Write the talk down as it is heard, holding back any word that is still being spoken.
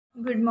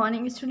Good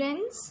morning,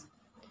 students.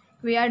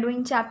 We are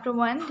doing chapter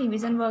 1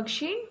 revision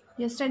worksheet.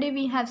 Yesterday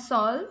we have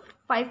solved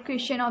 5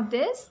 questions of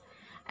this,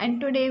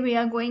 and today we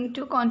are going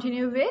to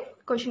continue with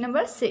question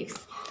number 6.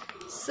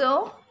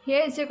 So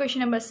here is your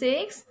question number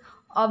 6.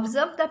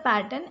 Observe the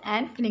pattern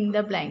and fill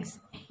the blanks.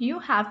 You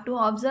have to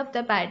observe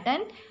the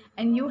pattern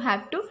and you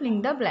have to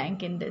fill the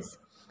blank in this.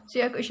 So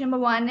your question number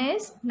 1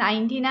 is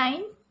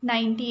 99,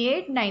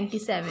 98,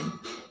 97.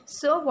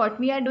 So what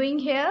we are doing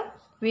here?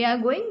 We are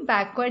going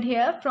backward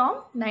here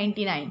from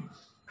 99,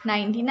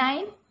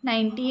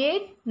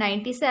 98,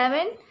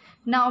 97.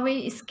 Now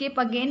we skip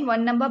again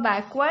one number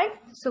backward.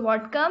 So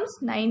what comes?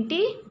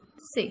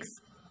 96.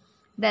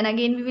 Then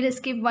again we will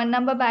skip one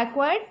number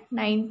backward,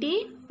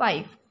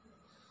 95.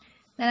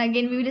 Then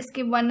again we will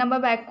skip one number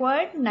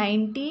backward,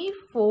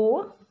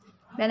 94.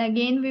 Then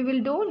again we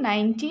will do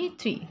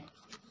 93.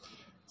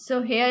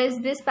 So here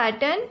is this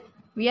pattern.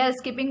 We are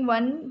skipping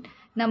one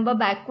number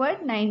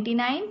backward,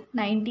 99,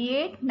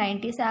 98,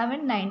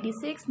 97,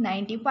 96,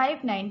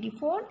 95,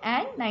 94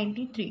 and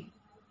 93.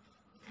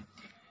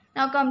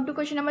 Now come to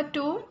question number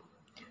 2.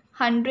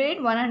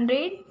 100,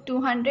 100,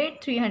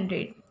 200,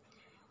 300.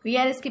 We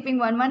are skipping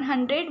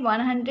 100,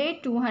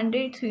 100,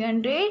 200,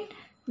 300.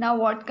 Now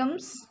what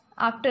comes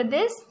after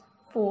this?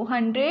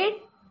 400,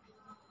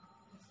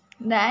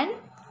 then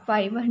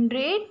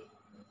 500,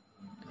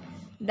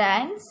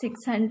 then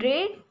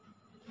 600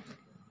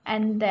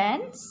 and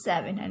then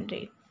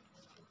 700.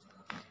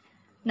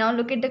 Now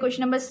look at the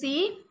question number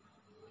C.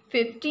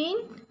 15,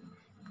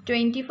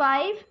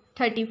 25,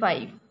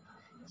 35.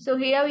 So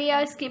here we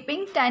are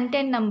skipping 10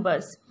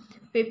 numbers.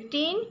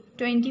 15,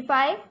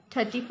 25,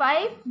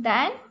 35,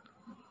 then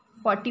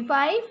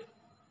 45,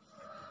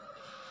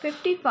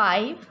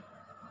 55,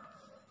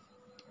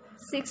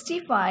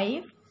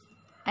 65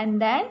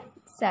 and then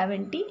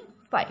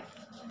 75.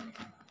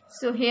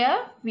 So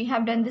here we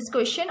have done this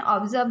question.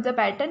 Observe the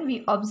pattern.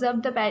 We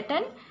observe the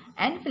pattern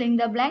and filling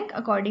the blank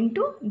according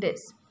to this.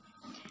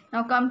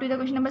 Now come to the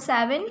question number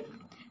 7.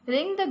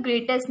 Ring the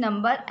greatest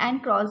number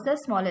and cross the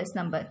smallest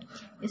number.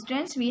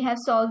 Students, we have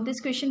solved this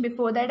question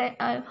before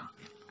that.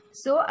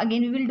 So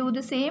again we will do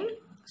the same.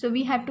 So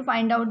we have to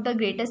find out the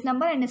greatest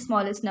number and the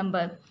smallest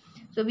number.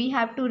 So we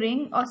have to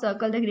ring or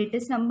circle the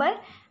greatest number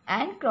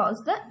and cross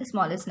the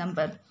smallest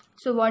number.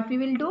 So what we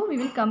will do, we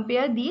will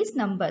compare these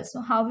numbers. So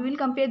how we will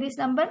compare this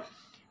number?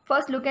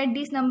 First look at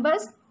these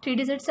numbers. 3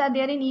 digits are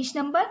there in each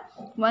number.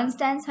 1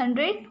 stands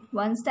 100,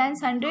 1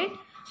 stands 100,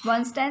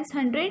 1 stands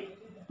 100,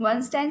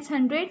 1 stands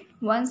 100,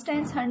 1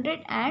 stands 100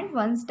 and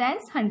 1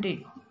 stands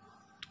 100.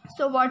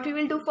 So what we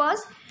will do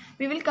first?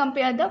 We will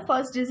compare the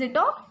first digit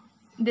of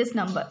this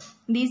number,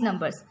 these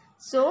numbers.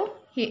 So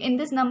here in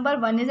this number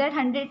 1 is at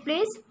 100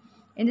 place.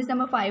 In this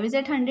number 5 is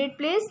at 100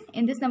 place.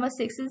 In this number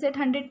 6 is at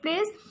 100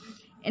 place.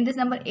 In this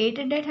number 8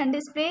 is at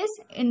 100 place.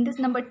 In this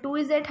number 2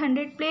 is at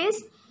 100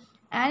 place.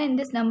 And in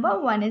this number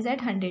 1 is at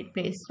 100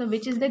 place. So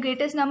which is the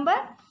greatest number?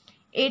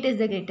 8 is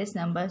the greatest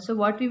number. So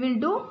what we will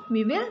do?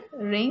 We will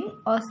ring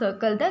or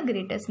circle the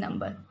greatest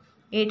number.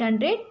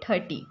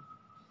 830.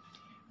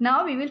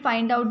 Now we will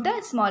find out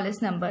the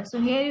smallest number.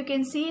 So here you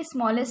can see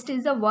smallest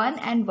is the 1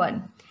 and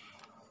 1.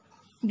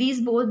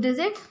 These both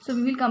digits. So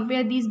we will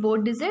compare these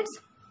both digits.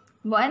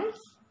 1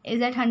 is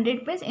at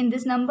 100 place. In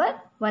this number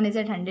 1 is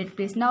at 100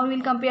 place. Now we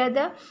will compare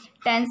the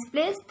tens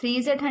place. 3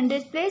 is at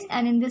 100 place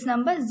and in this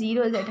number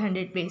 0 is at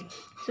 100 place.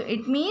 So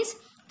it means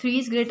 3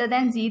 is greater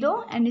than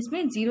 0 and this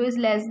means 0 is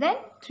less than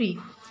 3.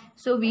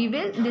 So we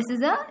will, this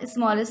is the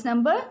smallest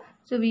number.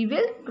 So we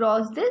will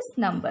cross this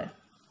number.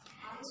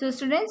 So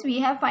students, we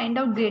have find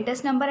out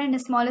greatest number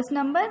and smallest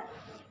number.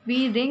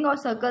 We ring or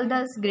circle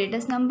the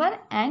greatest number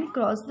and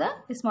cross the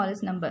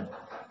smallest number.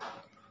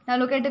 Now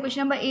look at the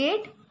question number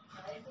 8.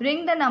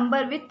 Ring the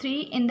number with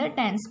 3 in the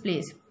tens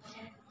place.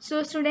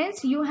 So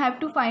students, you have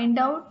to find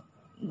out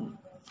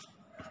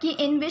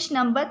in which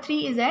number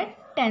 3 is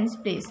at tens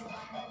place.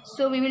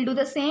 So we will do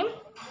the same.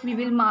 We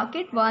will mark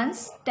it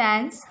ones,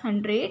 tens,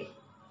 100,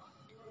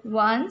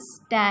 ones,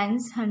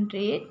 tens,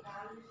 100,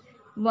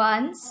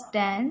 ones,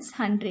 tens,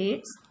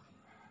 hundreds,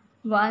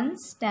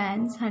 ones,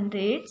 tens,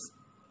 hundreds,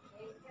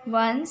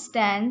 ones,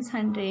 tens,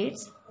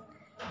 hundreds,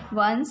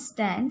 ones,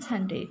 tens,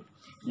 100.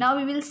 Now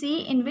we will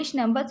see in which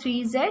number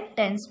 3 is at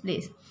tens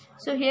place.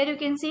 So here you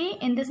can see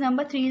in this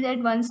number 3 is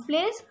at ones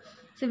place.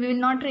 So we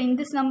will not ring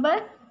this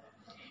number.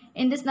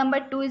 In this number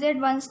 2 is at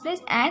ones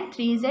place and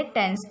 3 is at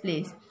tens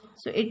place.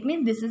 So it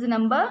means this is the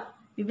number.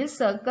 We will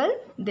circle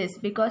this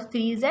because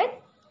 3 is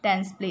at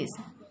tens place.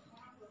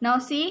 Now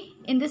see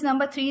in this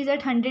number 3 is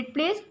at 100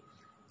 place.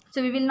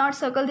 So we will not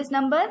circle this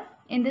number.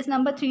 In this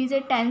number 3 is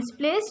at tens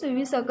place. So we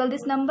will circle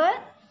this number.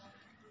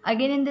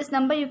 Again in this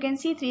number you can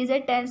see 3 is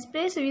at tens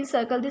place. So we will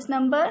circle this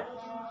number.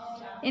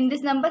 In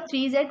this number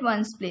 3 is at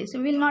ones place. So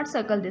we will not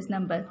circle this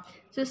number.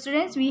 So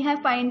students, we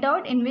have find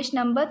out in which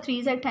number 3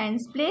 is at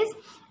tens place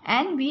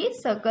and we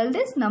circle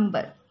this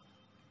number.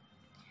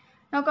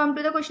 Now come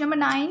to the question number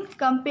 9.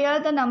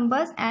 Compare the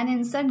numbers and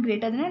insert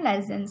greater than or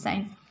less than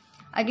sign.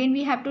 Again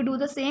we have to do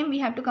the same. We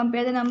have to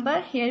compare the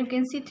number. Here you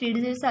can see 3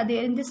 digits are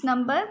there in this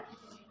number.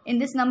 In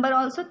this number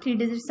also 3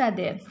 digits are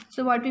there.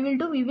 So what we will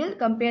do, we will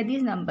compare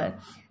these numbers.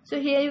 So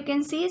here you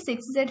can see 6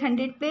 is at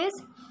 100 place.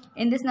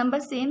 In this number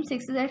same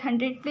 6 is at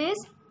 100 place.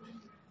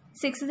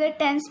 6 is at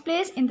tens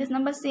place. In this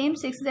number same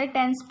 6 is at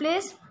tens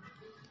place.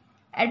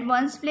 At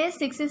ones place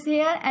 6 is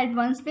here. At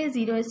ones place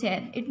 0 is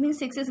here. It means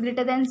 6 is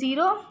greater than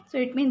 0. So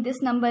it means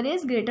this number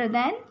is greater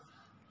than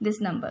this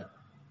number.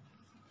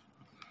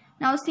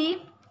 Now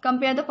see,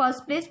 compare the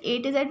first place.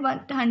 8 is at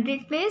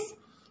 100 place.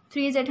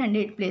 3 is at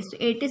 100 place. So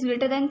 8 is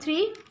greater than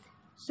 3.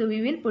 So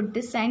we will put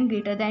this sign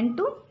greater than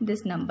to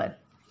this number.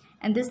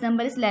 And this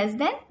number is less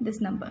than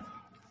this number.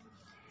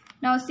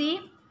 Now see,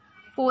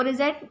 4 is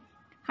at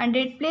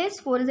 100 place.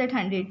 4 is at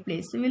 100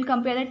 place. So we will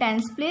compare the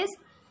tens place.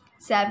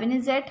 7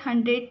 is at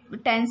 100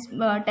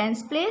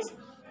 tens place.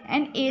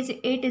 And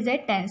 8 is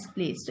at tens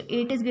place. So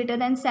 8 is greater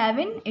than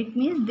 7. It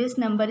means this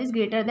number is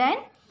greater than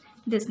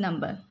this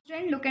number.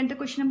 Student, look at the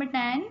question number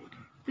 10.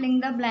 Fill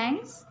the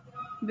blanks.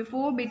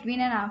 Before,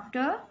 between and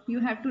after. You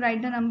have to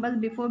write the numbers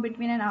before,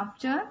 between and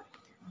after.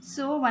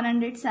 So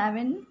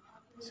 107.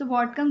 So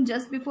what comes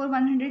just before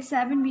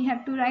 107 we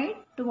have to write.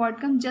 So what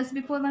comes just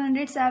before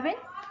 107?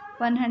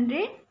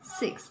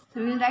 106. So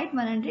we will write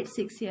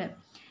 106 here.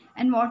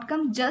 And what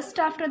comes just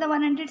after the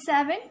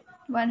 107?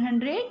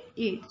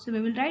 108. So we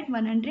will write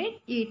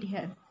 108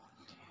 here.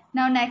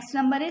 Now next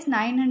number is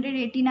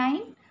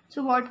 989.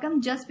 So what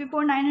comes just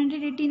before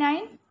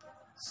 989?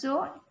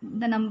 So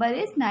the number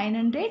is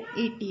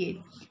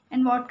 988.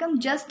 And what comes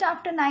just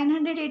after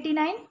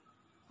 989?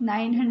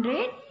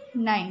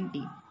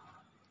 990.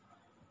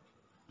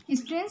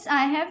 Students,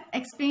 I have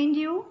explained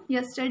you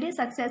yesterday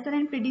successor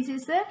and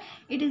predecessor.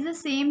 It is the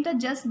same, the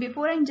just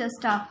before and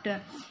just after.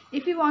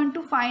 If we want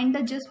to find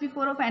the just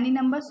before of any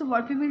number, so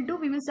what we will do,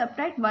 we will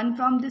subtract 1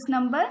 from this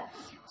number.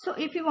 So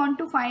if we want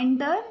to find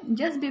the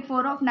just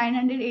before of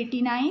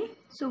 989,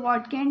 so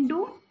what can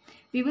do?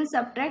 We will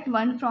subtract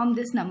 1 from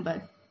this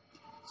number.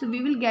 So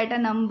we will get a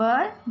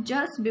number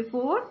just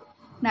before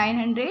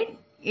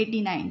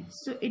 989.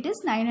 So it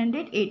is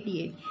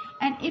 988.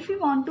 And if we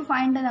want to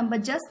find the number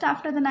just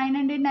after the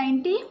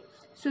 990,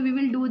 so we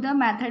will do the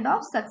method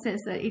of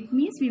successor. It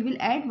means we will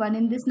add 1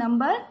 in this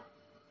number.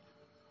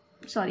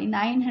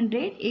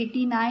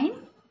 989.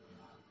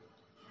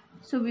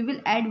 So we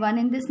will add 1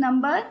 in this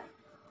number.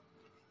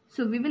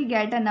 So we will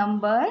get a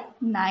number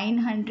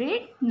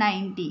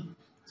 990.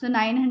 So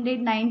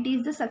 990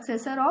 is the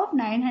successor of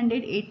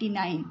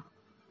 989.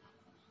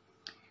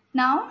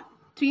 Now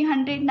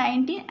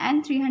 319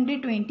 and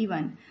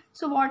 321.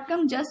 So what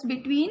comes just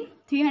between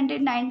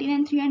 319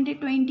 and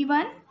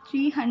 321?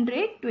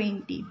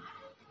 320.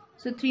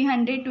 So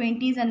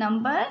 320 is a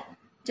number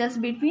just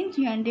between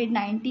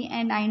 390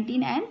 and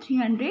 19 and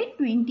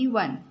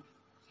 321.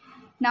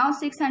 Now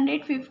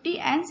 650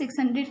 and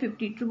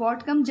 652.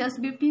 What comes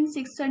just between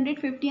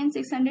 650 and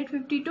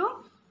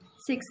 652?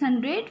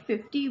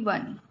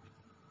 651.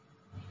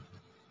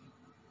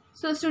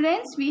 So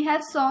students, we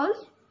have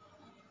solved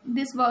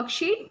this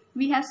worksheet.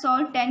 We have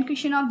solved 10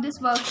 questions of this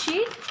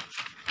worksheet.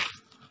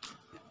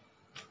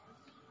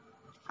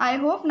 I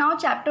hope now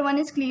chapter 1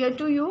 is clear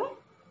to you.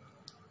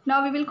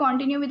 Now we will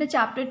continue with the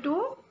chapter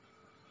 2.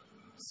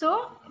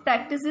 So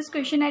practice this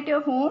question at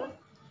your home.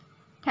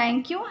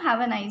 Thank you. Have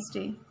a nice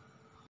day.